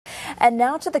And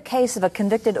now to the case of a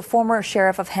convicted former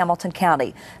sheriff of Hamilton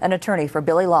County. An attorney for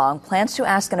Billy Long plans to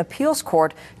ask an appeals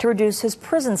court to reduce his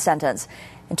prison sentence.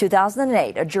 In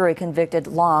 2008, a jury convicted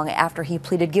Long after he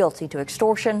pleaded guilty to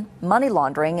extortion, money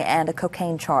laundering, and a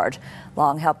cocaine charge.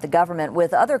 Long helped the government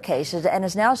with other cases and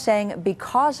is now saying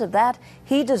because of that,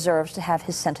 he deserves to have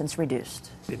his sentence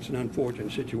reduced. It's an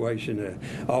unfortunate situation. An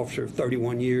officer of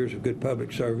 31 years of good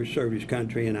public service served his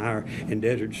country in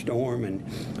Desert Storm and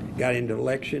got into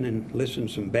election and listened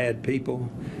to some bad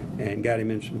people and got him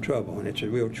in some trouble. And it's a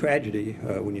real tragedy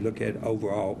when you look at it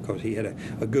overall, because he had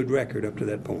a good record up to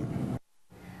that point.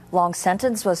 Long's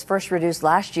sentence was first reduced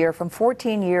last year from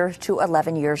 14 years to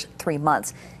 11 years, 3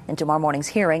 months. In tomorrow morning's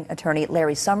hearing, attorney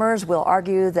Jerry Summers will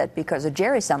argue that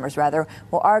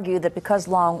because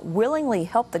Long willingly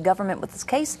helped the government with this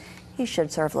case, he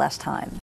should serve less time.